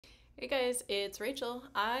Hey guys, it's Rachel.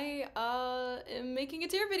 I am making a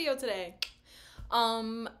tier video today.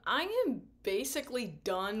 I am basically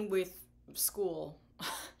done with school.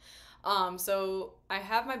 So I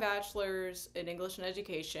have my bachelor's in English and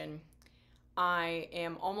education. I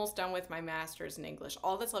am almost done with my master's in English.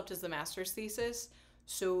 All that's left is the master's thesis.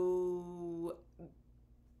 So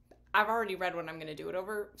I've already read what I'm going to do it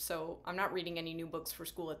over, so I'm not reading any new books for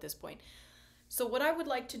school at this point. So what I would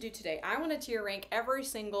like to do today, I want to tier rank every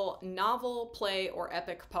single novel, play, or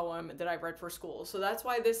epic poem that I've read for school. So that's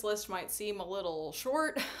why this list might seem a little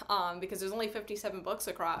short, because there's only 57 books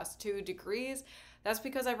across 2 degrees. That's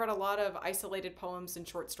because I've read a lot of isolated poems and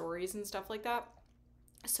short stories and stuff like that.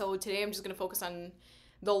 So today I'm just going to focus on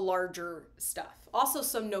the larger stuff. Also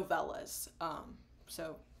some novellas,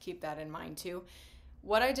 so keep that in mind too.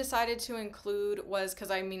 What I decided to include was because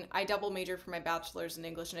I double majored for my bachelor's in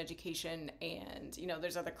English and education, and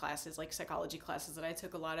there's other classes like psychology classes that I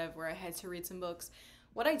took a lot of where I had to read some books.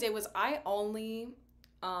 What I did was I only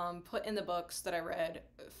put in the books that I read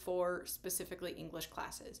for specifically English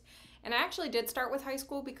classes. And I actually did start with high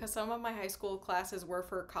school because some of my high school classes were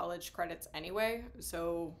for college credits anyway.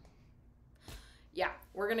 So yeah,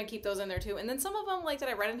 we're gonna keep those in there too. And then some of them, like that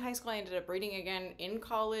I read in high school, I ended up reading again in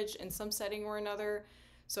college in some setting or another.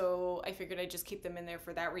 So I figured I'd just keep them in there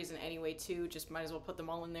for that reason anyway too. Just might as well put them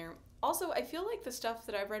all in there. Also, I feel like the stuff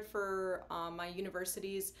that I've read for my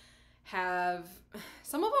universities have,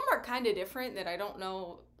 some of them are kind of different that I don't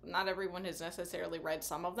know. Not everyone has necessarily read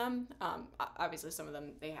some of them. Obviously, some of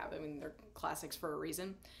them they have. I mean, they're classics for a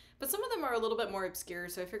reason. But some of them are a little bit more obscure,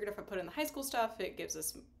 so I figured if I put in the high school stuff, it gives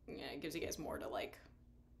it gives you guys more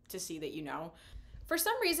to see that you know. For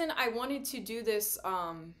some reason, I wanted to do this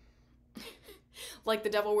like the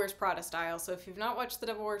Devil Wears Prada style. So if you've not watched The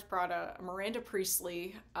Devil Wears Prada, Miranda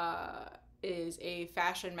Priestley is a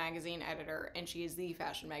fashion magazine editor, and she is the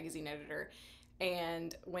fashion magazine editor.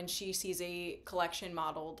 And when she sees a collection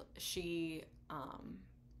modeled,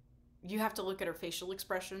 you have to look at her facial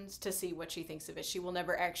expressions to see what she thinks of it. She will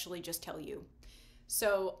never actually just tell you.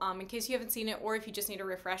 So, in case you haven't seen it, or if you just need a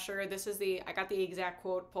refresher, I got the exact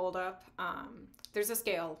quote pulled up. There's a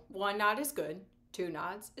scale. 1 nod is good. 2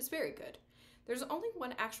 nods is very good. There's only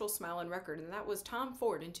one actual smile on record, and that was Tom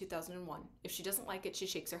Ford in 2001. If she doesn't like it, she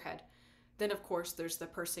shakes her head. Then, of course, there's the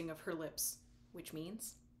pursing of her lips, which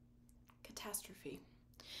means catastrophe.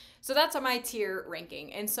 So that's on my tier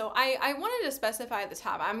ranking. And so I wanted to specify at the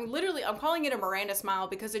top. I'm calling it a Miranda smile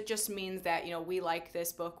because it just means that, we like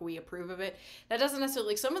this book, we approve of it. That doesn't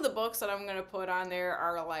necessarily, some of the books that I'm going to put on there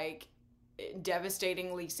are like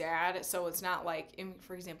devastatingly sad. So it's not like,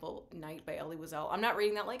 for example, Night by Elie Wiesel. I'm not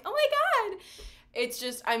reading that like, oh my God. It's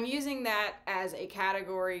just, I'm using that as a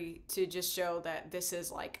category to just show that this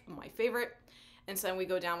is like my favorite. And so then we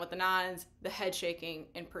go down with the nods, the head shaking,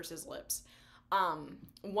 and purses lips.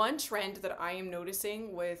 One trend that I am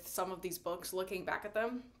noticing with some of these books, looking back at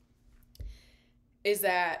them, is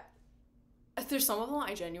that there's some of them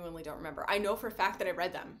I genuinely don't remember. I know for a fact that I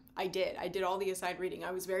read them. I did all the aside reading.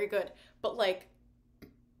 I was very good. But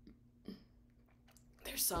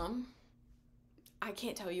there's some, I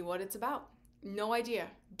can't tell you what it's about. No idea.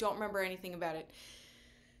 Don't remember anything about it.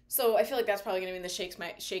 So I feel like that's probably going to be in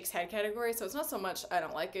the shakes head category. So it's not so much I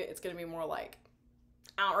don't like it. It's going to be more like,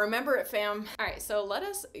 I don't remember it, fam. All right, so let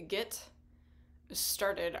us get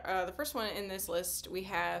started. The first one in this list, we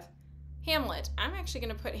have Hamlet. I'm actually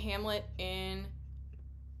going to put Hamlet in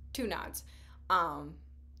 2 nods.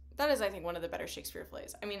 That is, I think, one of the better Shakespeare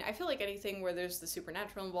plays. I mean, I feel like anything where there's the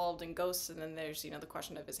supernatural involved and ghosts, and then there's, the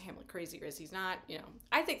question of is Hamlet crazy or is he not,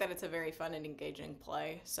 I think that it's a very fun and engaging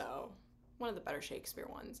play, so one of the better Shakespeare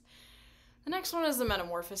ones. The next one is The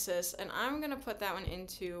Metamorphosis, and I'm going to put that one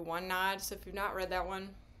into 1 nod. So if you've not read that one,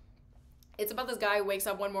 it's about this guy who wakes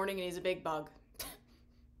up one morning and he's a big bug.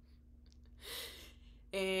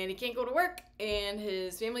 And he can't go to work, and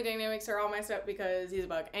his family dynamics are all messed up because he's a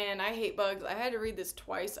bug. And I hate bugs. I had to read this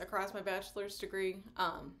twice across my bachelor's degree.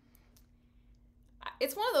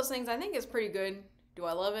 It's one of those things I think is pretty good. Do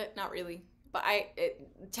I love it? Not really. But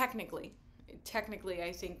technically,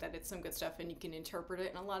 I think that it's some good stuff, and you can interpret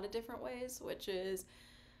it in a lot of different ways, which is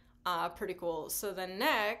pretty cool. So the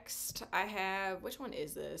next I have, which one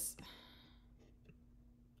is this?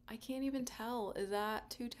 I can't even tell. Is that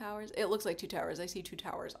Two Towers? It looks like Two Towers. I see Two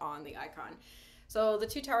Towers on the icon. So the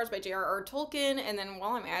Two Towers by J.R.R. Tolkien, and then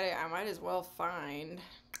while I'm at it, I might as well find,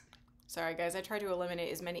 sorry guys, I try to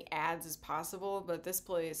eliminate as many ads as possible, but this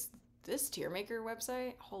tier maker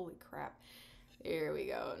website, holy crap. Here we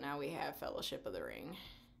go. Now we have Fellowship of the Ring.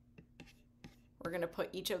 we're going to put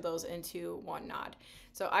each of those into one nod.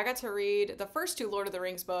 So I got to read the first two Lord of the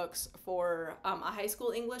Rings books for a high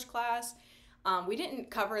school English class. We didn't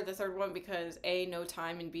cover the third one because A, no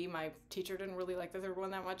time, and B, my teacher didn't really like the third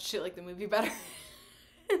one that much. She liked the movie better.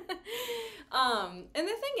 And the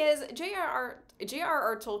thing is,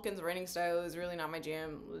 J.R.R. Tolkien's writing style is really not my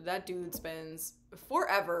jam. That dude spends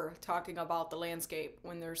forever talking about the landscape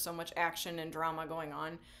when there's so much action and drama going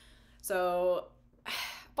on. So,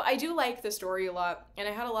 but I do like the story a lot, and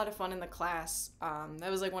I had a lot of fun in the class.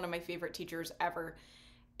 That was like one of my favorite teachers ever,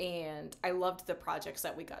 and I loved the projects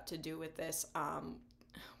that we got to do with this.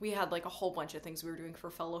 We had like a whole bunch of things we were doing for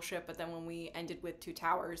fellowship, but then when we ended with Two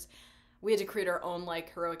Towers, we had to create our own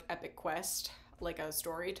like heroic epic quest, like a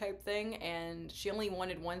story type thing, and she only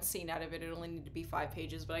wanted one scene out of it. It only needed to be 5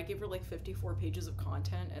 pages, but I gave her like 54 pages of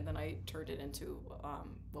content, and then I turned it into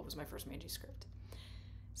what was my first manuscript.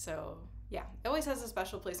 So yeah, it always has a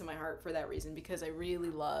special place in my heart for that reason, because I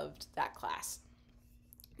really loved that class.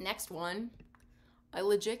 Next one, I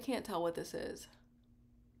legit can't tell what this is.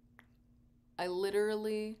 I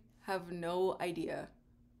literally have no idea.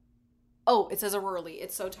 Oh, it says Aurorly.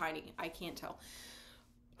 It's so tiny. I can't tell.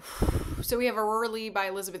 So we have Aurorly by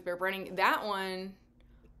Elizabeth Bear Brenning. That one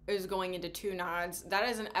is going into 2 nods. That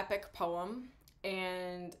is an epic poem,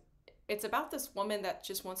 and it's about this woman that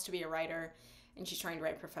just wants to be a writer, and she's trying to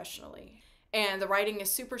write professionally. And the writing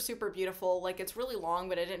is super, super beautiful. Like, it's really long,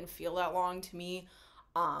 but it didn't feel that long to me,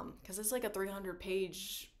 because it's like a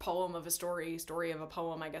 300-page poem of a story of a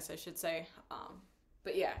poem, I guess I should say.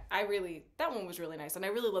 But yeah, that one was really nice. And I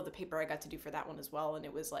really love the paper I got to do for that one as well. And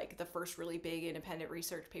it was like the first really big independent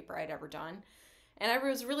research paper I'd ever done. And I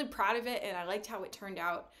was really proud of it, and I liked how it turned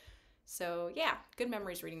out. So yeah, good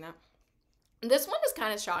memories reading that. This one is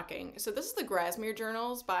kind of shocking. So this is the Grasmere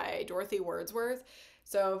Journals by Dorothy Wordsworth.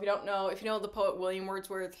 So if you know the poet William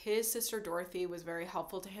Wordsworth, his sister Dorothy was very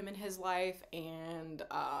helpful to him in his life, and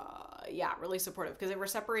yeah, really supportive, because they were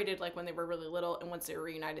separated like when they were really little, and once they were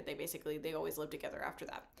reunited, they always lived together after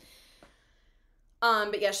that.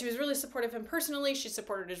 But yeah, she was really supportive of him personally. She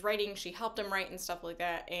supported his writing. She helped him write and stuff like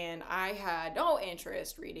that, and I had no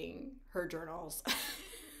interest reading her journals.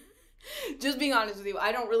 Just being honest with you,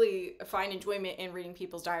 I don't really find enjoyment in reading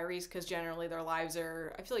people's diaries, because generally I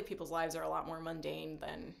feel like people's lives are a lot more mundane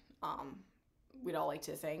than we'd all like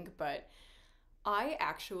to think, but I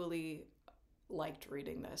actually liked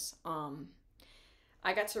reading this.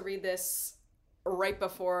 I got to read this right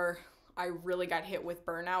before I really got hit with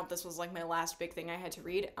burnout. This was like my last big thing I had to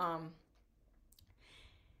read.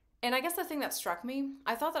 And I guess the thing that struck me,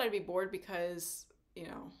 I thought that I'd be bored because,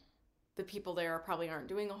 the people there probably aren't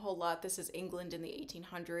doing a whole lot. This is England in the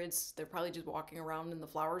 1800s. They're probably just walking around in the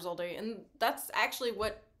flowers all day. And that's actually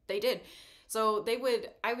what they did. So they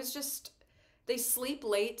sleep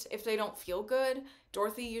late if they don't feel good.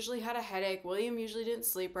 Dorothy usually had a headache. William usually didn't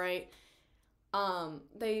sleep right.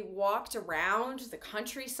 They walked around the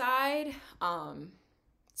countryside.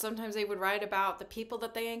 Sometimes they would write about the people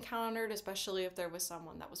that they encountered, especially if there was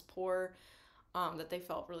someone that was poor. That they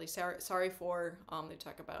felt really sorry for. They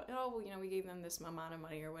talk about, we gave them this amount of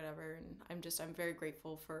money or whatever, and I'm very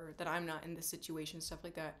grateful for that I'm not in this situation, stuff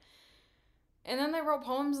like that. And then they wrote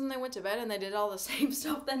poems, and they went to bed, and they did all the same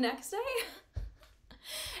stuff the next day.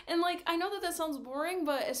 And like, I know that sounds boring,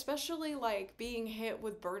 but especially like being hit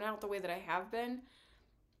with burnout the way that I have been,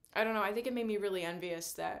 I don't know, I think it made me really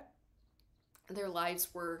envious that their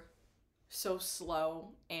lives were so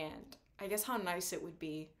slow, and I guess how nice it would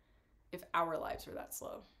be if our lives were that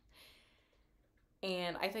slow.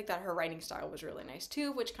 And I think that her writing style was really nice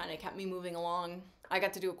too, which kind of kept me moving along. I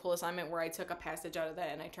got to do a cool assignment where I took a passage out of that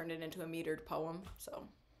and I turned it into a metered poem, so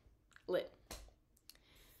lit.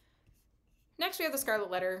 Next we have The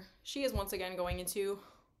Scarlet Letter. She is once again going into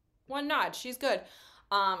 1 nod. She's good.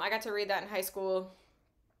 I got to read that in high school.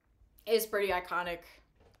 It's pretty iconic.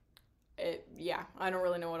 I don't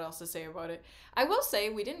really know what else to say about it. I will say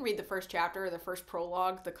we didn't read the first chapter or the first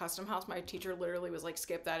prologue, the custom house. My teacher literally was like,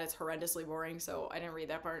 skip that, it's horrendously boring, so I didn't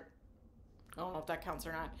read that part. I don't know if that counts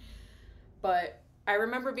or not. But I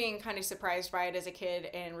remember being kind of surprised by it as a kid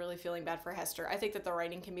and really feeling bad for Hester. I think that the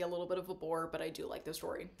writing can be a little bit of a bore, but I do like the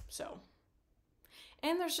story, so.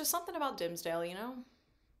 And there's just something about Dimmesdale,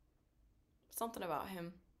 Something about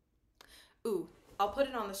him. Ooh. I'll put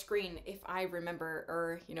it on the screen if I remember,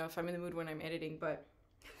 or, if I'm in the mood when I'm editing, but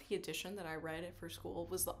the edition that I read for school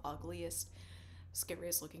was the ugliest,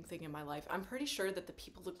 scariest looking thing in my life. I'm pretty sure that the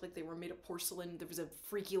people looked like they were made of porcelain. There was a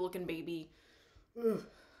freaky looking baby. Ugh.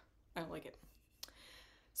 I don't like it.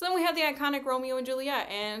 So then we have the iconic Romeo and Juliet,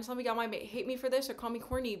 and some of y'all might hate me for this or call me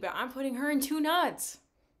corny, but I'm putting her in 2 nods.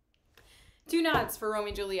 2 nods for Romeo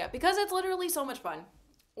and Juliet because it's literally so much fun.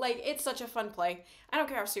 Like, it's such a fun play. I don't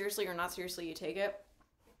care how seriously or not seriously you take it.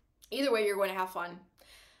 Either way, you're going to have fun.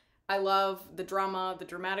 I love the drama, the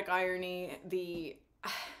dramatic irony, I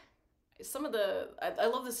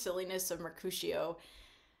love the silliness of Mercutio.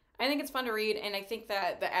 I think it's fun to read, and I think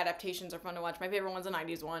that the adaptations are fun to watch. My favorite one's a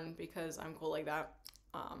 90s one because I'm cool like that.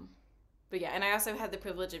 But yeah, and I also had the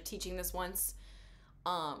privilege of teaching this once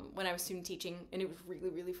when I was student teaching, and it was really,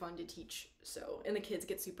 really fun to teach. So, and the kids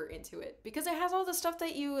get super into it because it has all the stuff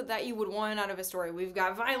that you would want out of a story. We've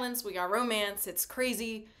got violence, we got romance, it's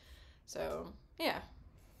crazy. So, yeah.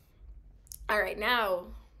 All right, now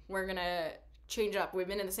we're gonna change up. We've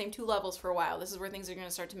been in the same 2 levels for a while. This is where things are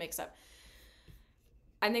gonna start to mix up.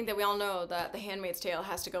 I think that we all know that The Handmaid's Tale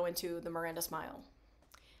has to go into the Miranda Smile.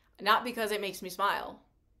 Not because it makes me smile,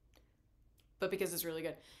 but because it's really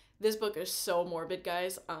good. This book is so morbid,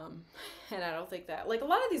 guys. And I don't think that, like, a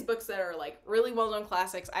lot of these books that are, like, really well-known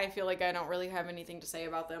classics, I feel like I don't really have anything to say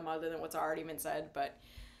about them other than what's already been said. But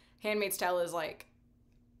Handmaid's Tale is, like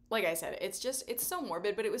I said, it's so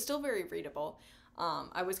morbid, but it was still very readable.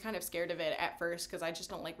 I was kind of scared of it at first because I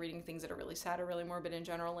just don't like reading things that are really sad or really morbid in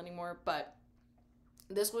general anymore. But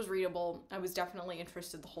this was readable. I was definitely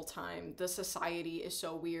interested the whole time. The society is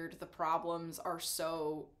so weird. The problems are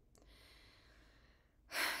so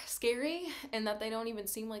scary, and that they don't even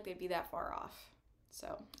seem like they'd be that far off.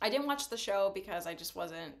 So I didn't watch the show because I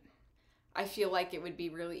feel like it would be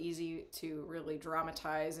really easy to really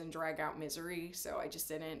dramatize and drag out misery, so I just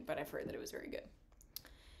didn't, but I've heard that it was very good.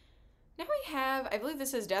 Now we have, I believe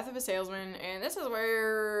this is Death of a Salesman, and this is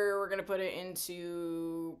where we're going to put it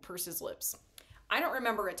into Purse's Lips. I don't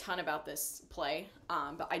remember a ton about this play,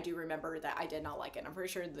 but I do remember that I did not like it. I'm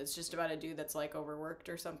pretty sure that's just about a dude that's, like, overworked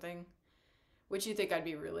or something, which you think would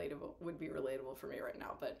be relatable for me right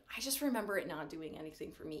now, but I just remember it not doing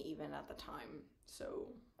anything for me even at the time, so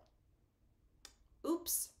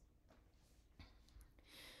oops.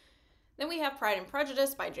 Then we have Pride and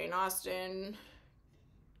Prejudice by Jane Austen.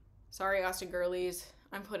 Sorry, Austen girlies,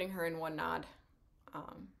 I'm putting her in 1 nod.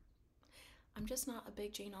 I'm just not a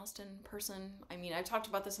big Jane Austen person. I mean, I've talked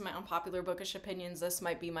about this in my unpopular bookish opinions. This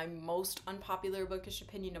might be my most unpopular bookish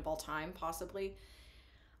opinion of all time, possibly.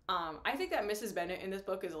 I think that Mrs. Bennet in this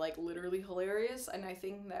book is, like, literally hilarious, and I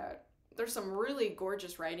think that there's some really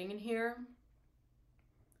gorgeous writing in here.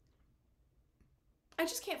 I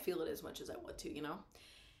just can't feel it as much as I want to, you know?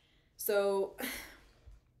 So,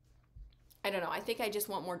 I don't know. I think I just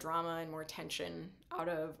want more drama and more tension out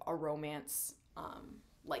of a romance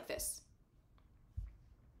like this.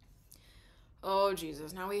 Oh,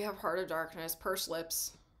 Jesus. Now we have Heart of Darkness, Pursed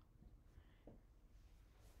Lips.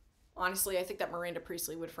 Honestly, I think that Miranda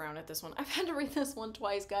Priestley would frown at this one. I've had to read this one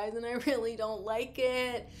twice, guys, and I really don't like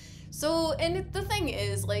it. So, and the thing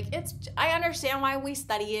is, like, I understand why we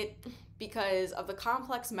study it because of the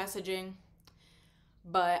complex messaging,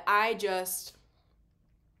 but I don't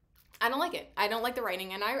like it. I don't like the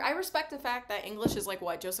writing, and I respect the fact that English is, like,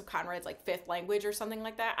 what, Joseph Conrad's, like, 5th language or something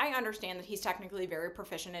like that. I understand that he's technically very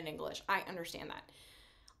proficient in English. I understand that.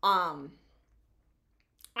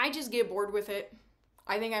 I just get bored with it.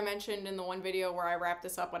 I think I mentioned in the one video where I wrapped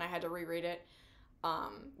this up when I had to reread it.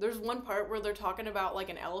 There's one part where they're talking about, like,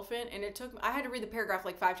 an elephant, and I had to read the paragraph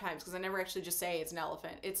like 5 times because I never actually just say it's an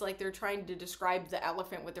elephant. It's like they're trying to describe the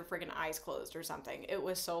elephant with their freaking eyes closed or something. It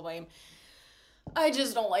was so lame. I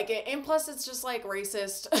just don't like it. And plus it's just, like,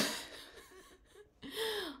 racist.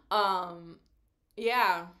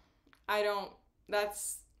 Yeah.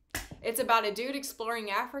 It's about a dude exploring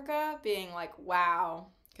Africa being like, wow.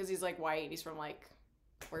 Because he's, like, white. He's from, like,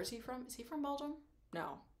 where is he from? Is he from Belgium?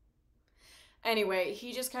 No. Anyway,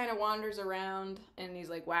 he just kind of wanders around and he's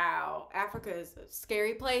like, wow, Africa is a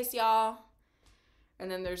scary place, y'all.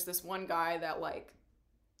 And then there's this one guy that, like,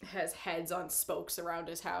 has heads on spokes around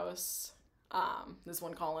his house. This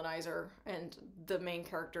one colonizer, and the main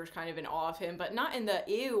character is kind of in awe of him, but not in the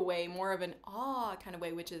ew way, more of an awe kind of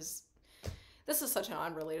way, this is such an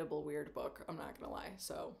unrelatable, weird book, I'm not gonna lie.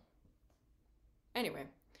 So, anyway.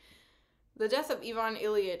 The Death of Ivan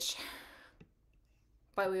Ilyich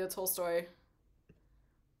by Leo Tolstoy.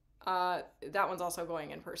 That one's also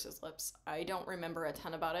going in Purse's Lips. I don't remember a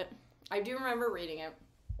ton about it. I do remember reading it.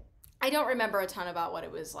 I don't remember a ton about what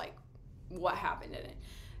it was like, what happened in it.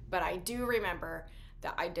 But I do remember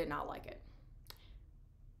that I did not like it.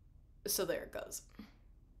 So there it goes.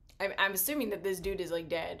 I'm assuming that this dude is, like,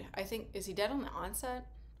 dead. Is he dead on the onset?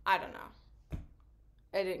 I don't know.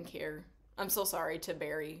 I didn't care. I'm so sorry to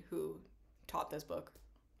Barry, who taught this book.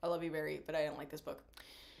 I love you, Barry, but I didn't like this book.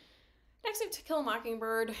 Next we have To Kill a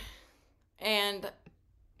Mockingbird, and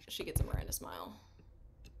she gets a Miranda Smile.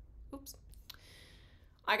 Oops.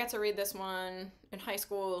 I got to read this one in high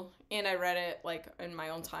school, and I read it like in my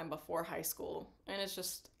own time before high school. And it's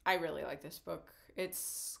just, I really like this book.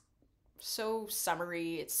 It's so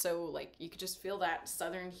summery. It's so like, you could just feel that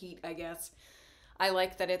southern heat, I guess. I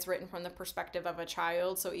like that it's written from the perspective of a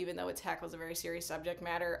child. So even though it tackles a very serious subject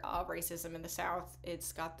matter of racism in the South,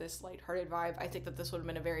 it's got this lighthearted vibe. I think that this would have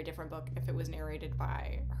been a very different book if it was narrated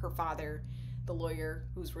by her father, the lawyer,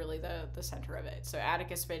 who's really the center of it. So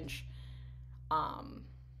Atticus Finch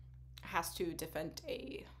has to defend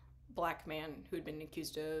a black man who had been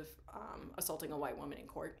accused of assaulting a white woman in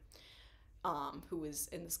court, who was,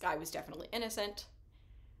 and this guy was definitely innocent.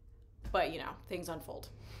 But, you know, things unfold.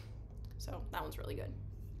 So that one's really good.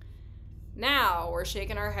 Now we're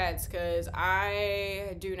shaking our heads because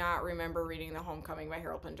I do not remember reading The Homecoming by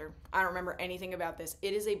Harold Pinter. I don't remember anything about this.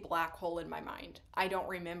 It is a black hole in my mind. I don't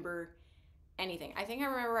remember anything. I think I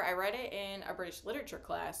remember I read it in a British literature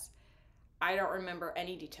class. I don't remember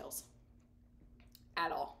any details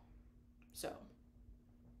at all. So,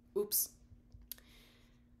 oops.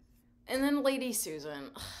 And then Lady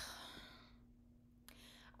Susan.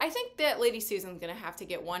 I think that Lady Susan's going to have to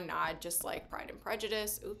get one nod, just like Pride and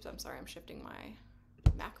Prejudice. Oops, I'm sorry, I'm shifting my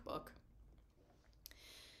MacBook.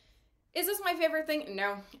 Is this my favorite thing?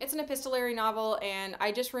 No. It's an epistolary novel, and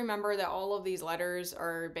I just remember that all of these letters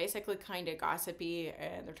are basically kind of gossipy,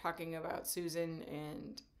 and they're talking about Susan,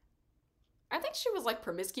 and I think she was like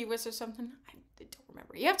promiscuous or something. I don't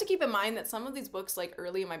remember. You have to keep in mind that some of these books, like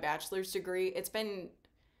early in my bachelor's degree, it's been...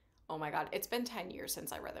 Oh my God, it's been 10 years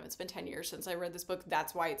since I read them. It's been 10 years since I read this book.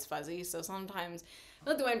 That's why it's fuzzy. So sometimes,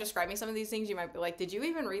 the way I'm describing some of these things, you might be like, did you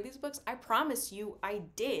even read these books? I promise you I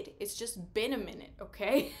did. It's just been a minute,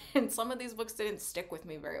 okay? And some of these books didn't stick with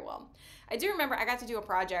me very well. I do remember I got to do a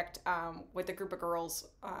project with a group of girls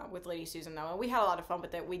with Lady Susan, though. And we had a lot of fun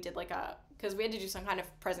with it. We did like because we had to do some kind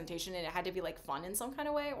of presentation, and it had to be like fun in some kind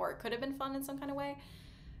of way, or it could have been fun in some kind of way.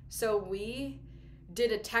 So we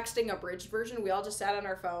did a texting abridged version. We all just sat on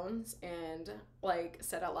our phones and like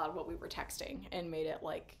said out loud what we were texting and made it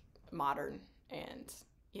like modern and,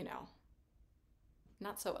 you know,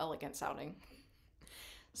 not so elegant sounding.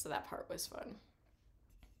 So that part was fun.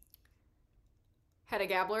 Hedda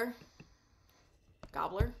Gabler,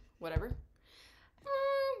 whatever.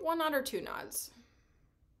 One nod or two nods.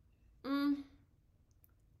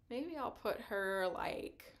 Maybe I'll put her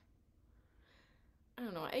like, I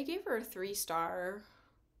don't know, I gave her a 3-star.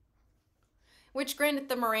 Which, granted,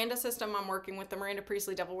 the Miranda system I'm working with, the Miranda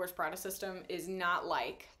Priestley Devil Wears Prada system, is not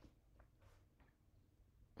like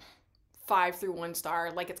 5 through 1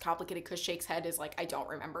 star. Like, it's complicated because Shake's Head is like, I don't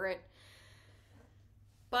remember it.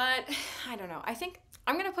 But, I don't know. I think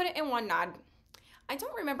I'm going to put it in 1 nod. I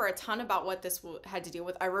don't remember a ton about what this had to deal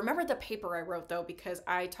with. I remember the paper I wrote, though, because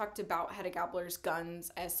I talked about Hedda Gabler's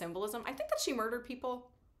guns as symbolism. I think that she murdered people.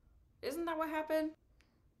 Isn't that what happened?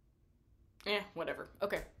 Whatever.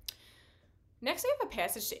 Okay. Next, I have a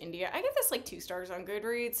Passage to India. I give this like 2 stars on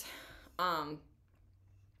Goodreads. I'm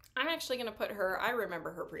actually going to put her, I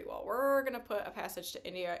remember her pretty well. We're going to put A Passage to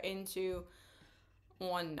India into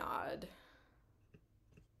 1 nod.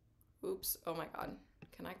 Oops. Oh my God.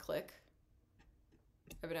 Can I click?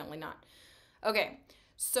 Evidently not. Okay.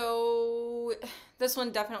 So this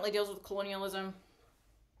one definitely deals with colonialism.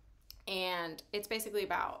 And it's basically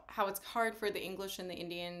about how it's hard for the English and the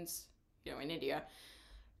Indians, you know, in India,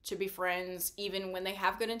 to be friends even when they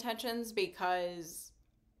have good intentions because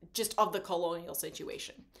just of the colonial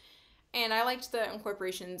situation. And I liked the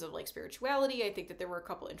incorporations of like spirituality. I think that there were a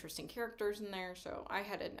couple interesting characters in there, so I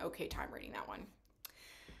had an okay time reading that one.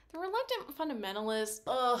 The Reluctant Fundamentalist.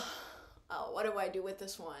 Oh, what do I do with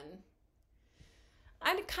this one?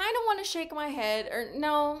 I kind of want to shake my head, or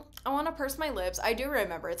no, I want to purse my lips. I do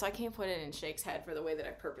remember it, so I can't put it in Shake's Head for the way that I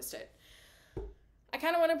purposed it. I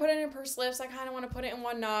kind of want to put it in pursed lips. I kind of want to put it in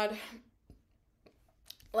 1 nod.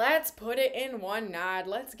 Let's put it in 1 nod.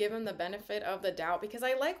 Let's give him the benefit of the doubt because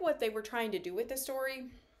I like what they were trying to do with this story.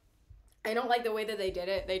 I don't like the way that they did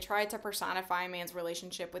it. They tried to personify a man's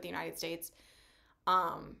relationship with the United States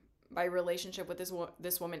by relationship with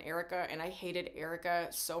this woman, Erica, and I hated Erica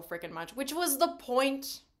so freaking much, which was the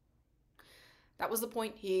point. That was the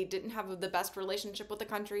point. He didn't have the best relationship with the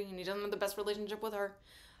country, and he doesn't have the best relationship with her.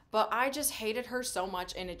 But I just hated her so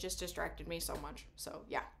much, and it just distracted me so much. So,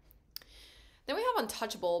 yeah. Then we have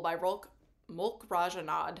Untouchable by Mulk Raj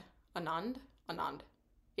Anand.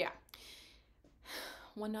 Yeah.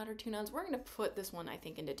 1 nod or 2 nods. We're going to put this one, I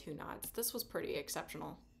think, into 2 nods. This was pretty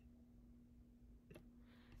exceptional.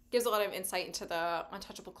 Gives a lot of insight into the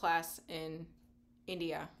untouchable class in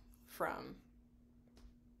India from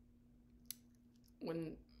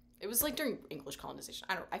when It was like during English colonization.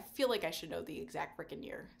 I feel like I should know the exact freaking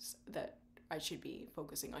year that I should be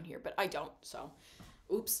focusing on here, but I don't, so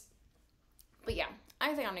oops. But yeah,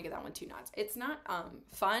 I think I'm gonna give that one 2 nods. It's not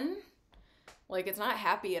fun, like it's not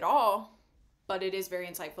happy at all, but it is very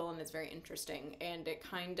insightful and it's very interesting, and it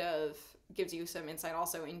kind of gives you some insight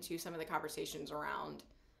also into some of the conversations around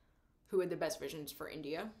who had the best visions for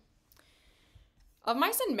India. Of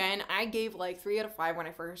Mice and Men, I gave like 3 out of 5 when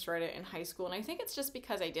I first read it in high school, and I think it's just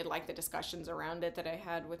because I did like the discussions around it that I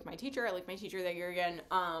had with my teacher. I like my teacher that year again,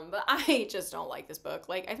 but I just don't like this book.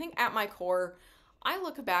 Like, I think at my core, I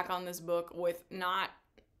look back on this book with not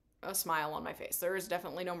a smile on my face. There is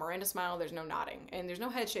definitely no Miranda smile, there's no nodding, and there's no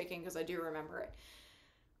head shaking because I do remember it.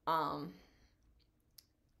 I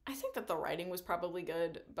think that the writing was probably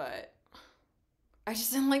good, but I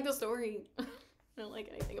just didn't like the story. I don't like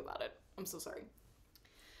anything about it. I'm so sorry.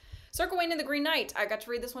 Sir Gawain and the Green Knight. I got to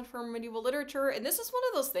read this one for medieval literature, and this is one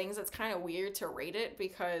of those things that's kind of weird to rate it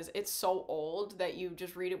because it's so old that you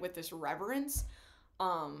just read it with this reverence.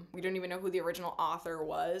 We don't even know who the original author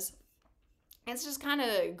was. It's just kind of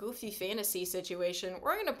a goofy fantasy situation.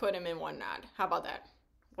 We're going to put him in 1 nod. How about that?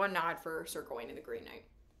 1 nod for Sir Gawain and the Green Knight.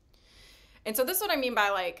 And so this is what I mean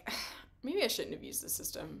by, like, maybe I shouldn't have used this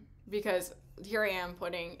system, because here I am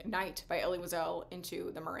putting Night by Elie Wiesel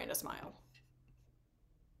into the Miranda smile.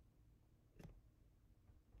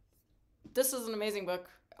 This is an amazing book.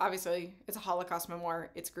 Obviously, it's a Holocaust memoir.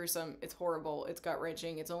 It's gruesome. It's horrible. It's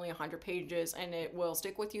gut-wrenching. It's only 100 pages, and it will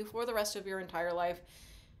stick with you for the rest of your entire life.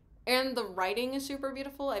 And the writing is super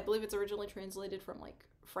beautiful. I believe it's originally translated from, like,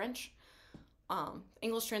 French.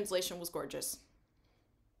 English translation was gorgeous.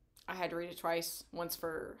 I had to read it twice, once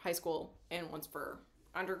for high school and once for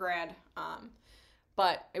undergrad.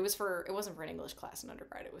 But it wasn't for an English class in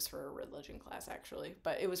undergrad. It was for a religion class, actually.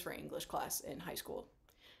 But it was for English class in high school.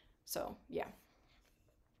 So, yeah.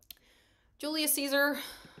 Julius Caesar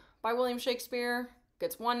by William Shakespeare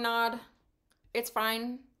gets 1 nod. It's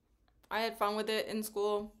fine. I had fun with it in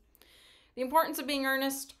school. The Importance of Being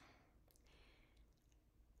Earnest.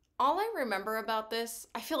 All I remember about this,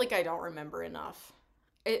 I feel like I don't remember enough.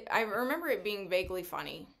 I remember it being vaguely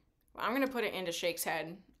funny. I'm going to put it into Shake's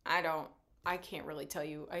head. I can't really tell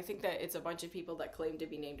you. I think that it's a bunch of people that claim to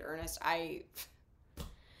be named Ernest.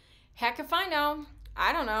 Heck if I know.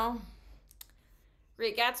 I don't know.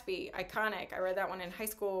 Great Gatsby, iconic. I read that one in high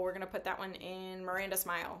school. We're going to put that one in Miranda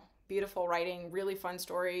Smile. Beautiful writing, really fun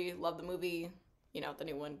story. Love the movie. You know, the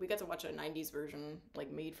new one. We got to watch a 90s version, like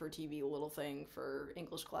made for TV little thing for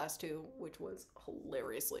English class too, which was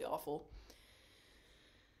hilariously awful.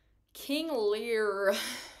 King Lear.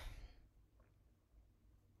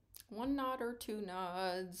 1 nod or 2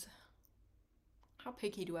 nods? How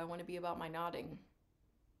picky do I want to be about my nodding?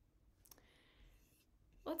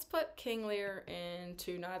 Let's put King Lear in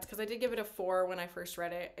 2 nods, because I did give it a 4 when I first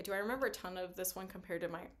read it. Do I remember a ton of this one compared to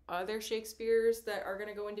my other Shakespeares that are going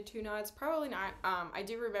to go into 2 nods? Probably not. I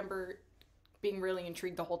do remember being really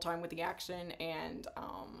intrigued the whole time with the action and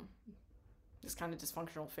this kind of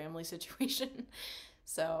dysfunctional family situation.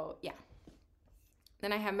 So, yeah.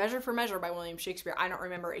 Then I have Measure for Measure by William Shakespeare. I don't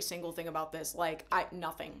remember a single thing about this. Like,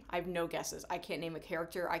 nothing. I have no guesses. I can't name a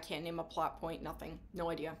character. I can't name a plot point. Nothing.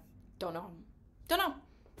 No idea. Don't know.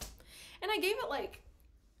 And I gave it like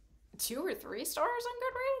 2 or 3 stars on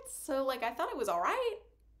Goodreads. So like I thought it was all right,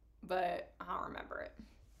 but I don't remember it.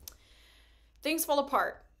 Things Fall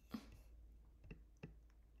Apart.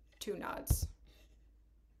 2 nods.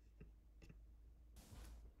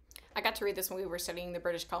 I got to read this when we were studying the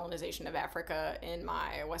British colonization of Africa in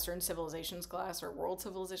my Western Civilizations class, or World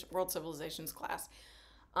Civilizations class.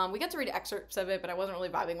 We got to read excerpts of it, but I wasn't really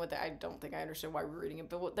vibing with it. I don't think I understood why we were reading it.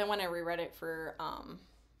 But then when I reread it for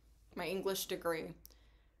my English degree,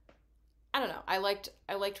 I don't know. I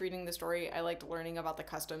liked reading the story. I liked learning about the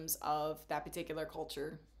customs of that particular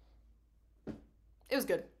culture. It was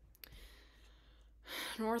good.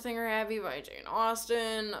 Northanger Abbey by Jane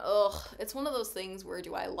Austen. Ugh. It's one of those things where,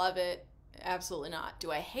 do I love it? Absolutely not.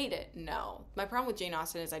 Do I hate it? No. My problem with Jane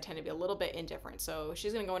Austen is I tend to be a little bit indifferent, so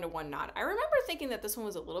she's going to go into 1 nod. I remember thinking that this one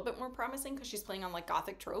was a little bit more promising because she's playing on, like,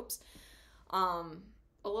 gothic tropes a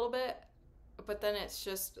little bit, but then it's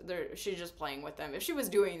just, she's just playing with them. If she was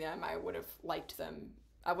doing them, I would have liked them.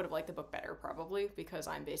 I would have liked the book better, probably, because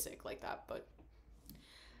I'm basic like that, but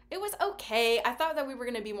it was okay. I thought that we were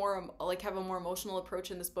going to be more, like, have a more emotional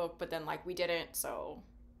approach in this book, but then, like, we didn't, so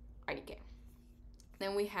IDK.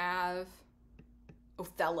 Then we have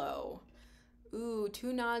Othello. Ooh,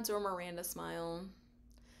 2 nods or Miranda Smile.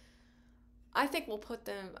 I think we'll put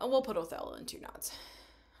Othello in 2 nods.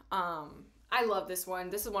 I love this one.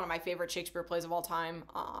 This is one of my favorite Shakespeare plays of all time.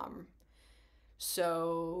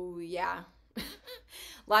 So yeah, a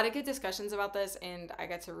lot of good discussions about this, and I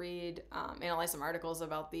got to read, analyze some articles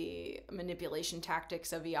about the manipulation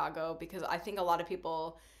tactics of Iago, because I think a lot of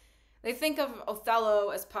people, they think of Othello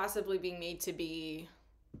as possibly being made to be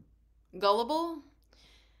gullible.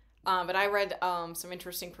 But I read some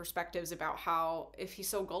interesting perspectives about how, if he's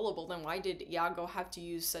so gullible, then why did Iago have to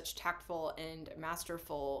use such tactful and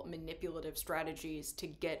masterful manipulative strategies to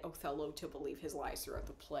get Othello to believe his lies throughout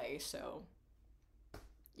the play? So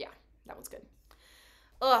yeah, that one's good.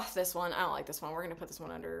 Ugh, this one. I don't like this one. We're going to put this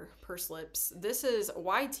one under purse lips. This is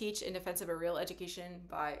Why Teach in Defense of a Real Education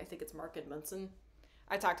by, I think it's Mark Edmondson.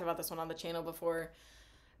 I talked about this one on the channel before.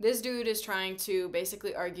 This dude is trying to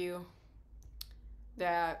basically argue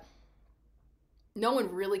that no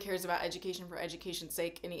one really cares about education for education's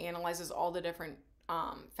sake, and he analyzes all the different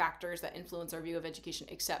factors that influence our view of education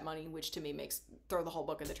except money, which to me makes throw the whole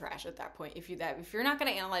book in the trash at that point. If you're not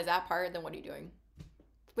going to analyze that part, then what are you doing?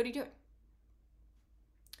 What are you doing?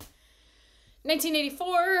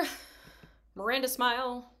 1984, Miranda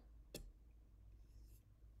Smile.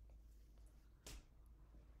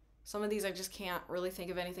 Some of these I just can't really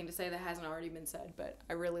think of anything to say that hasn't already been said, but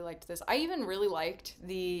I really liked this. I even really liked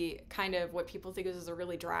the kind of what people think is a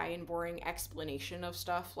really dry and boring explanation of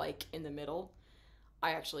stuff, like in the middle.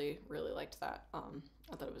 I actually really liked that.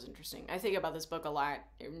 I thought it was interesting. I think about this book a lot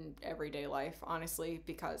in everyday life, honestly,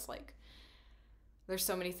 because like there's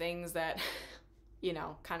so many things that you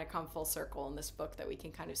know, kind of come full circle in this book that we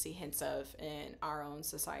can kind of see hints of in our own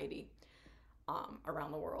society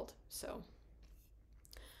around the world. So,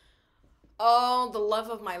 oh, The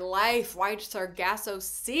Love of My Life, White Sargasso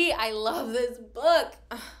Sea. I love this book.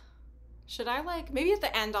 Should I maybe at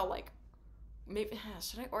the end I'll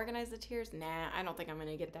should I organize the tears? Nah, I don't think I'm going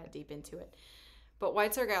to get that deep into it. But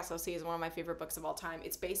White Sargasso Sea is one of my favorite books of all time.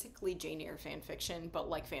 It's basically Jane Eyre fan fiction, but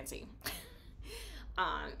like fancy.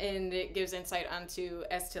 And it gives insight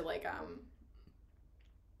as to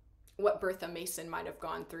what Bertha Mason might have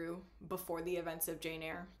gone through before the events of Jane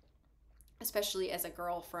Eyre, especially as a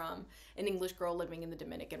girl from an English girl living in the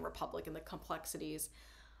Dominican Republic, and the complexities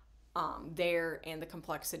there, and the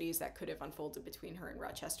complexities that could have unfolded between her and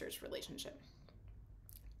Rochester's relationship.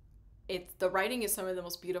 The writing is some of the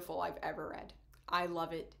most beautiful I've ever read. I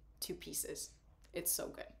love it to pieces. It's so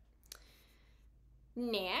good.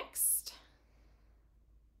 Next,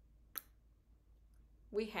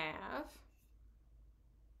 we have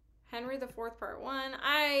Henry IV Part 1.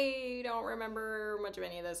 I don't remember much of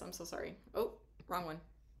any of this. I'm so sorry. Oh, wrong one.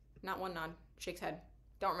 Not one nod. Shakes head.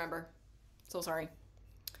 Don't remember. So sorry.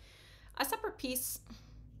 A Separate Peace.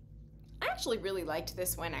 I actually really liked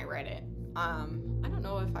this when I read it. I don't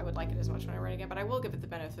know if I would like it as much when I read it again, but I will give it the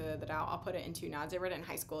benefit of the doubt. I'll put it in 2 nods. I read it in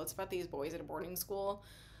high school. It's about these boys at a boarding school.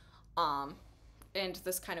 And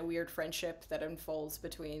this kind of weird friendship that unfolds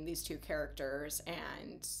between these 2 characters,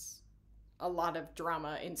 and a lot of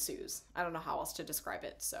drama ensues. I don't know how else to describe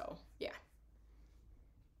it, so yeah.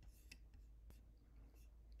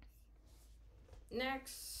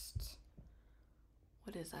 Next.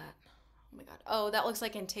 What is that? Oh my god. Oh, that looks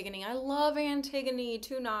like Antigone. I love Antigone.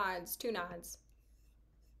 2 nods. 2 nods.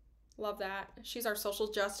 Love that. She's our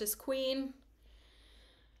social justice queen.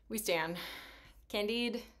 We stand.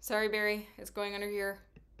 Candide, sorry Barry, it's going under here.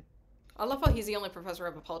 I love how he's the only professor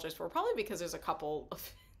I've apologized for, probably because there's a couple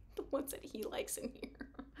of the ones that he likes in here.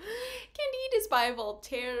 Candide is by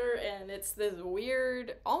Voltaire, and it's this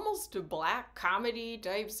weird, almost black comedy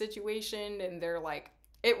type situation, and they're like,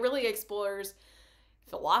 it really explores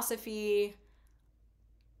philosophy,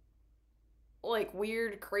 like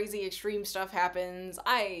weird, crazy, extreme stuff happens.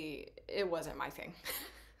 It wasn't my thing.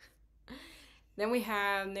 Then we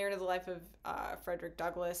have Narrative of the Life of Frederick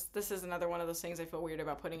Douglass. This is another one of those things I feel weird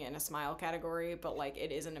about putting it in a smile category, but like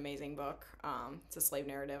it is an amazing book. It's a slave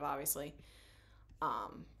narrative, obviously.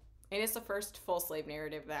 And it's the first full slave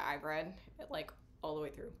narrative that I've read, like all the way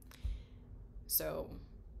through. So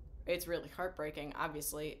it's really heartbreaking,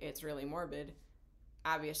 obviously. It's really morbid,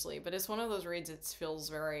 obviously. But it's one of those reads that feels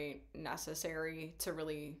very necessary to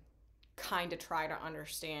really kind of try to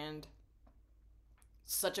understand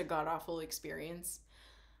such a god-awful experience.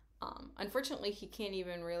 Unfortunately, he can't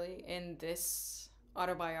even really, in this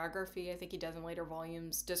autobiography, I think he does in later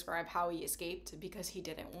volumes, describe how he escaped, because he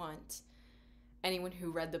didn't want anyone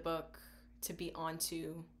who read the book to be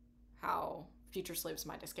onto how future slaves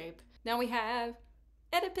might escape. Now we have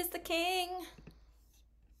Oedipus the King.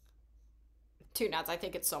 2 nods. I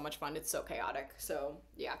think it's so much fun. It's so chaotic. So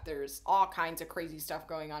yeah, there's all kinds of crazy stuff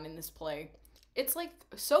going on in this play. It's like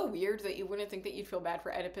so weird that you wouldn't think that you'd feel bad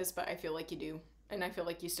for Oedipus, but I feel like you do. And I feel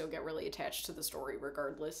like you still get really attached to the story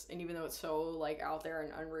regardless. And even though it's so like out there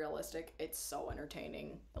and unrealistic, it's so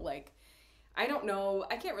entertaining. Like, I don't know.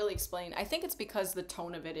 I can't really explain. I think it's because the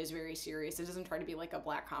tone of it is very serious. It doesn't try to be like a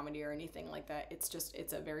black comedy or anything like that.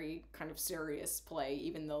 It's a very kind of serious play,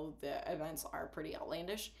 even though the events are pretty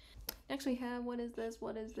outlandish. Next we have, what is this?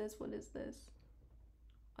 What is this? What is this?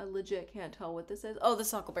 I legit can't tell what this is. Oh, this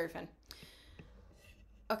is Huckleberry Finn.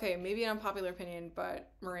 Okay, maybe an unpopular opinion, but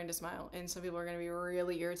Miranda Smile. And some people are going to be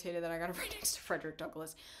really irritated that I got it right next to Frederick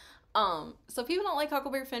Douglass. So people don't like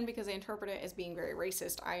Huckleberry Finn because they interpret it as being very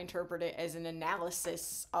racist. I interpret it as an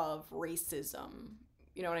analysis of racism.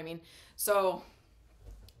 You know what I mean? So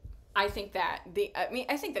I think that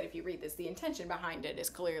I think that if you read this, the intention behind it is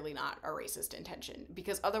clearly not a racist intention,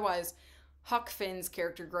 because otherwise Huck Finn's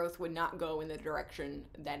character growth would not go in the direction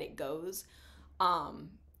that it goes.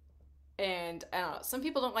 And I don't know, some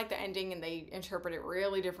people don't like the ending and they interpret it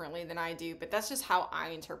really differently than I do, but that's just how I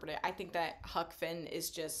interpret it. I think that Huck Finn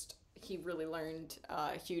is just, he really learned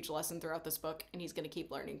a huge lesson throughout this book, and he's going to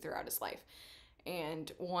keep learning throughout his life.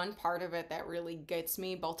 And one part of it that really gets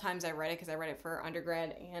me, both times I read it, because I read it for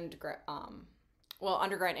undergrad and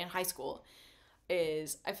undergrad and high school,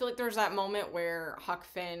 is I feel like there's that moment where Huck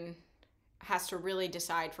Finn has to really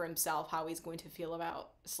decide for himself how he's going to feel about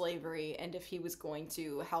slavery and if he was going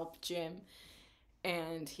to help Jim.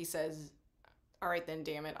 And he says, all right, then,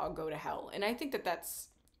 damn it, I'll go to hell. And I think that that's,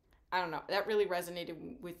 I don't know, that really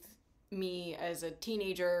resonated with me as a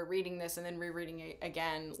teenager reading this and then rereading it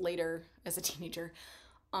again later as a teenager.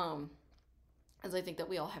 As I think that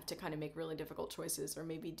we all have to kind of make really difficult choices, or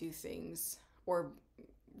maybe do things, or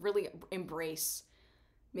really embrace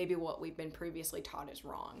maybe what we've been previously taught is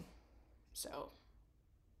wrong. So,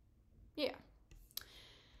 yeah.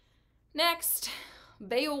 Next,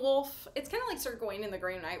 Beowulf. It's kind of like Sir Gawain and the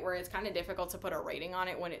Grey Knight, where it's kind of difficult to put a rating on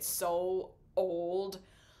it when it's so old.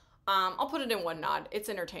 I'll put it in one nod. It's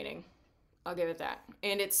entertaining. I'll give it that.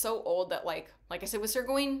 And it's so old that, like I said with Sir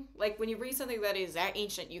Gawain, like when you read something that is that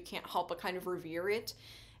ancient, you can't help but kind of revere it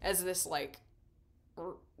as this, like,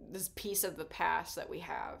 this piece of the past that we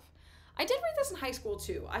have. I did read this in high school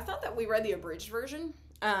too. I thought that we read the abridged version.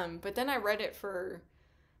 But then I read it for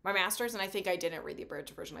my master's, and I think I didn't read the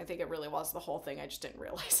abridged version. I think it really was the whole thing. I just didn't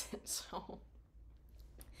realize it. So,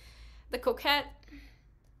 the Coquette.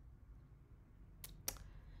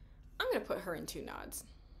 I'm going to put her in two nods.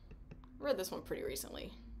 I read this one pretty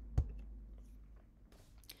recently.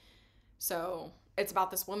 So, it's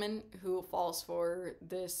about this woman who falls for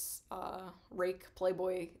this rake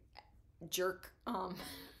playboy jerk,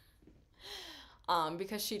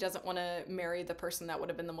 because she doesn't want to marry the person that would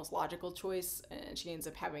have been the most logical choice, and she ends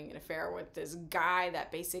up having an affair with this guy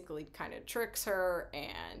that basically kind of tricks her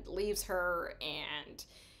and leaves her, and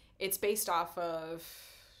it's based off of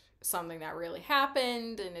something that really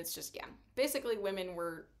happened, and it's just, yeah, basically women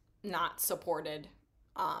were not supported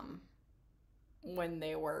when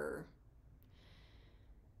they were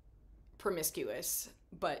promiscuous,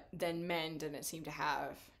 but then men didn't seem to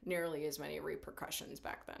have nearly as many repercussions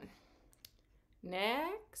back then.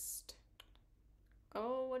 Next.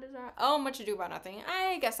 Oh, what is that? Oh, Much Ado About Nothing.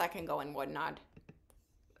 I guess I can go in one nod.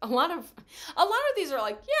 A lot of these are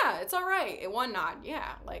like, yeah, it's all right. In one nod.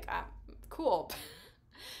 Yeah, like, cool.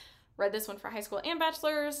 Read this one for high school and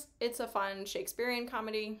bachelor's. It's a fun Shakespearean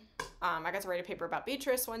comedy. I got to write a paper about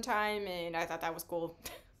Beatrice one time, and I thought that was cool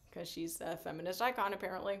because she's a feminist icon,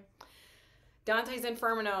 apparently. Dante's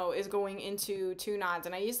Inferno is going into two nods,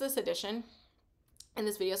 and I use this edition in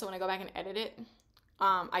this video, so when I go back and edit it,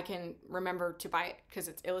 I can remember to buy it because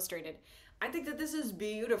it's illustrated. I think that this is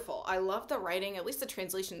beautiful. I love the writing. At least the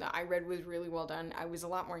translation that I read was really well done. I was a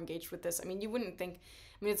lot more engaged with this. I mean, you wouldn't think,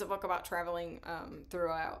 I mean, it's a book about traveling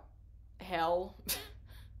throughout hell.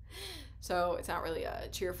 So it's not really a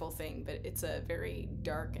cheerful thing, but it's a very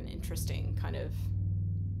dark and interesting kind of,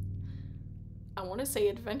 I want to say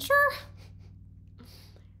adventure?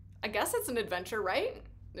 I guess it's an adventure, right?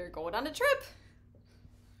 They're going on a trip.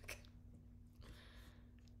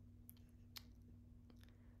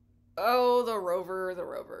 Oh, the Rover.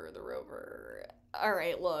 All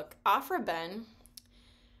right, look. Aphra Behn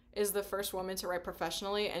is the first woman to write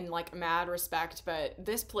professionally, and, like, mad respect, but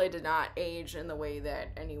this play did not age in the way that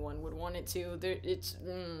anyone would want it to.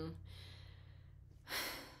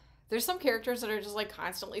 There's some characters that are just, like,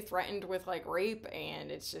 constantly threatened with, like, rape, and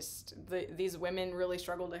it's just, these women really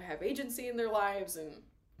struggle to have agency in their lives, and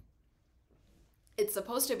it's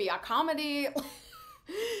supposed to be a comedy.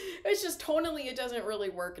 It's just tonally, it doesn't really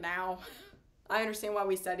work now. I understand why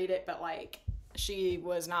we studied it, but, like, she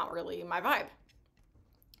was not really my vibe.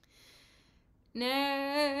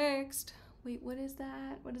 Next, Wait, what is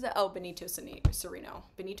that? What is that? Oh, Benito Cereno.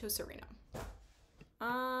 Benito Cereno.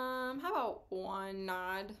 How about one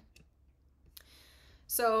nod?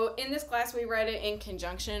 So in this class, we read it in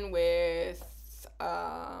conjunction with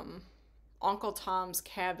Uncle Tom's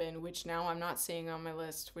Cabin, which now I'm not seeing on my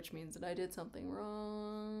list, which means that I did something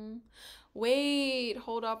wrong. Wait,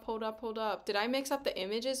 hold up. Did I mix up the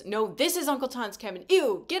images? No, this is Uncle Tom's Cabin.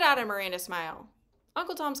 Ew, get out of Miranda Smile.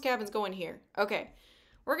 Uncle Tom's Cabin's going here. Okay,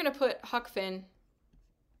 we're going to put Huck Finn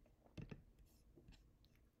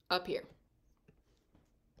up here.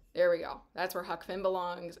 There we go. That's where Huck Finn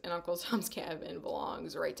belongs, and Uncle Tom's Cabin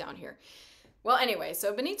belongs right down here. Well, anyway,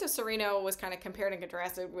 so Benito Cereno was kind of compared and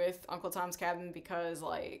contrasted with Uncle Tom's Cabin because,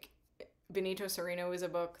 like, Benito Cereno is a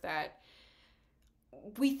book that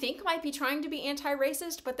we think might be trying to be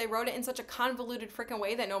anti-racist, but they wrote it in such a convoluted freaking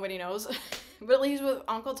way that nobody knows. But at least with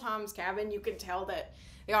Uncle Tom's Cabin, you could tell that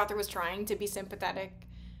the author was trying to be sympathetic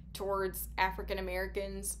towards African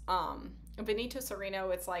Americans. Benito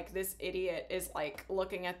Cereno, it's like this idiot is like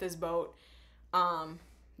looking at this boat,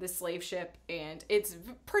 this slave ship, and it's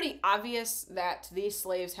pretty obvious that these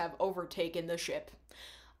slaves have overtaken the ship.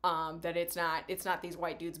 That it's not these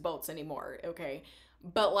white dudes' boats anymore, okay?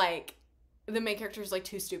 But like the main character is like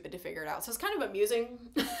too stupid to figure it out. So it's kind of amusing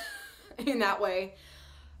in that way.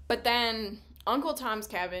 But then Uncle Tom's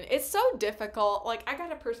Cabin, it's so difficult. Like, I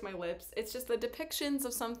gotta purse my lips. It's just the depictions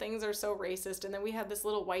of some things are so racist. And then we have this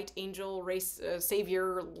little white angel race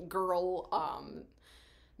savior girl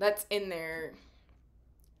that's in there.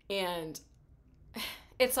 And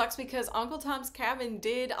it sucks because Uncle Tom's Cabin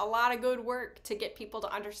did a lot of good work to get people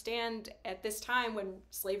to understand at this time when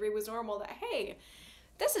slavery was normal that, hey,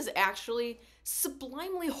 this is actually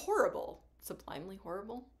sublimely horrible. Sublimely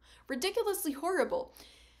horrible? Ridiculously horrible.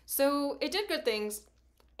 So it did good things,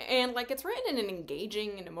 and like it's written in an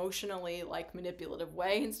engaging and emotionally like manipulative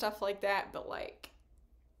way and stuff like that, but like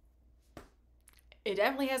it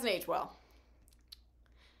definitely hasn't aged well.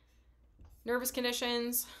 Nervous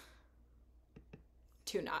Conditions,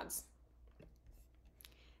 2 nods.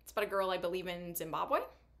 It's about a girl, I believe, in Zimbabwe,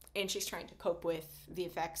 and she's trying to cope with the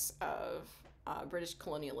effects of British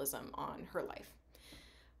colonialism on her life.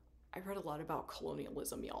 I read a lot about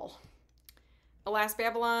colonialism, y'all. Alas,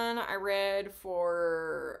 Babylon, I read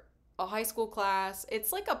for a high school class.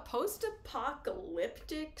 It's like a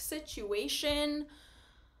post-apocalyptic situation.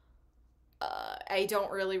 I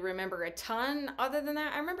don't really remember a ton other than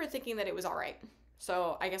that. I remember thinking that it was all right.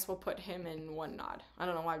 So I guess we'll put him in 1 nod. I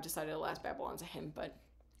don't know why I've decided Alas, Babylon's a him, but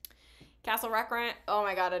Castle Rackrant, oh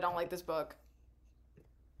my god, I don't like this book.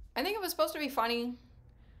 I think it was supposed to be funny,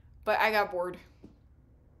 but I got bored.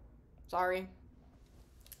 Sorry.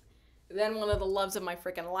 Then one of the loves of my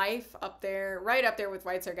freaking life up there, right up there with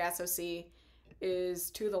White Sargasso Sea,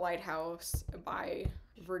 is To the Lighthouse by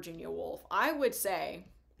Virginia Woolf. I would say,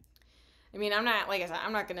 I mean, I'm not, like I said,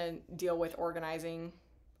 I'm not going to deal with organizing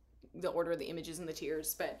the order of the images and the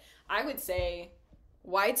tiers, but I would say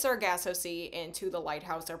White Sargasso Sea and To the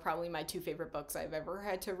Lighthouse are probably my 2 favorite books I've ever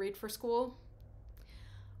had to read for school.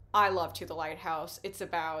 I love To the Lighthouse. It's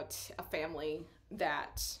about a family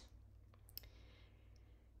that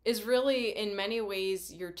is really, in many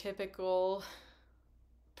ways, your typical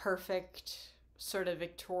perfect sort of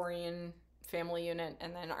Victorian family unit.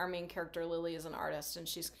 And then our main character, Lily, is an artist, and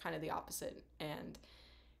she's kind of the opposite. And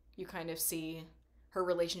you kind of see her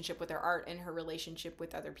relationship with her art and her relationship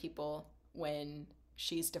with other people when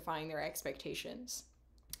she's defying their expectations.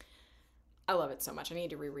 I love it so much. I need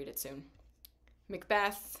to reread it soon.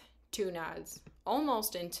 Macbeth, 2 nods.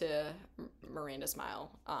 Almost into Miranda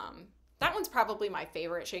Smile. That one's probably my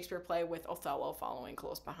favorite Shakespeare play, with Othello following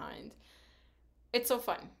close behind. It's so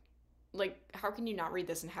fun. Like, how can you not read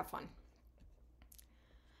this and have fun?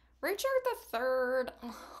 Richard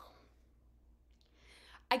III.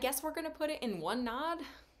 I guess we're going to put it in 1 nod.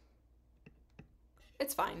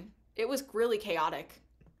 It's fine. It was really chaotic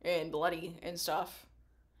and bloody and stuff.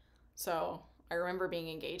 So I remember being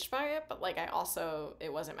engaged by it, but like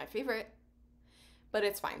it wasn't my favorite. But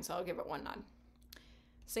it's fine, so I'll give it 1 nod.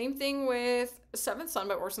 Same thing with Seventh Son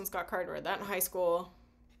by Orson Scott Card. Read that in high school.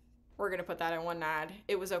 We're going to put that in 1 nod.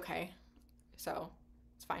 It was okay. So,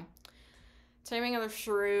 it's fine. Taming of the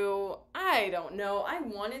Shrew. I don't know. I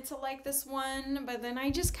wanted to like this one, but then I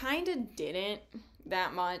just kind of didn't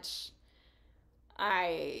that much.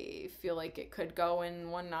 I feel like it could go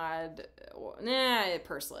in 1 nod. Nah,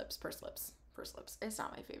 Purse Lips. It's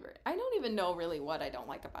not my favorite. I don't even know really what I don't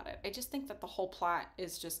like about it. I just think that the whole plot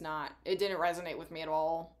is just not, it didn't resonate with me at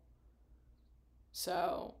all.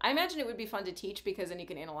 So I imagine it would be fun to teach because then you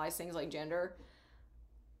can analyze things like gender,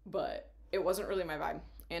 but it wasn't really my vibe.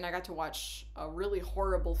 and I got to watch a really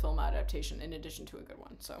horrible film adaptation in addition to a good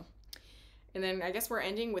one. So, and then I guess we're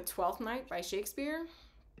ending with Twelfth Night by Shakespeare.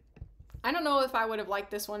 I don't know if I would have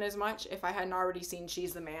liked this one as much if I hadn't already seen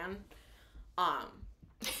She's the Man.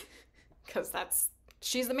 Because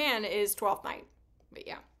She's the Man is Twelfth Night. But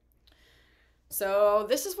yeah. So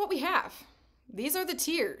this is what we have. These are the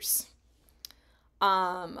tiers.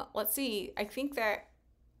 Let's see. I think that,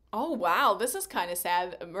 oh wow, this is kind of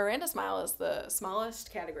sad. Miranda Smile is the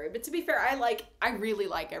smallest category. But to be fair, I really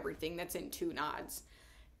like everything that's in 2 nods.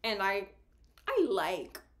 And I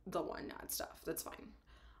like the 1 nod stuff. That's fine.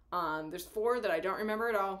 There's 4 that I don't remember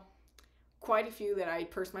at all. Quite a few that I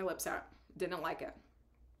pursed my lips at. Didn't like it.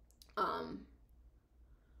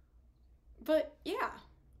 But yeah,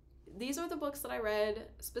 these are the books that I read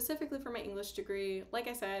specifically for my English degree. Like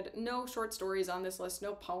I said, no short stories on this list,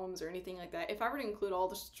 no poems or anything like that. If I were to include all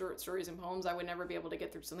the short stories and poems, I would never be able to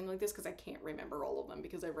get through something like this because I can't remember all of them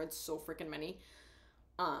because I've read so freaking many.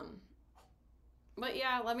 But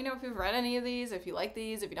yeah, let me know if you've read any of these, if you like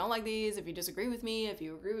these, if you don't like these, if you disagree with me, if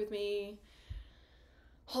you agree with me,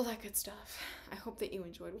 all that good stuff. I hope that you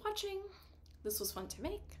enjoyed watching. This was fun to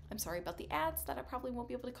make. I'm sorry about the ads that I probably won't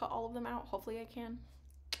be able to cut all of them out. Hopefully I can.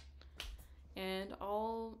 And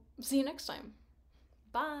I'll see you next time.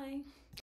 Bye.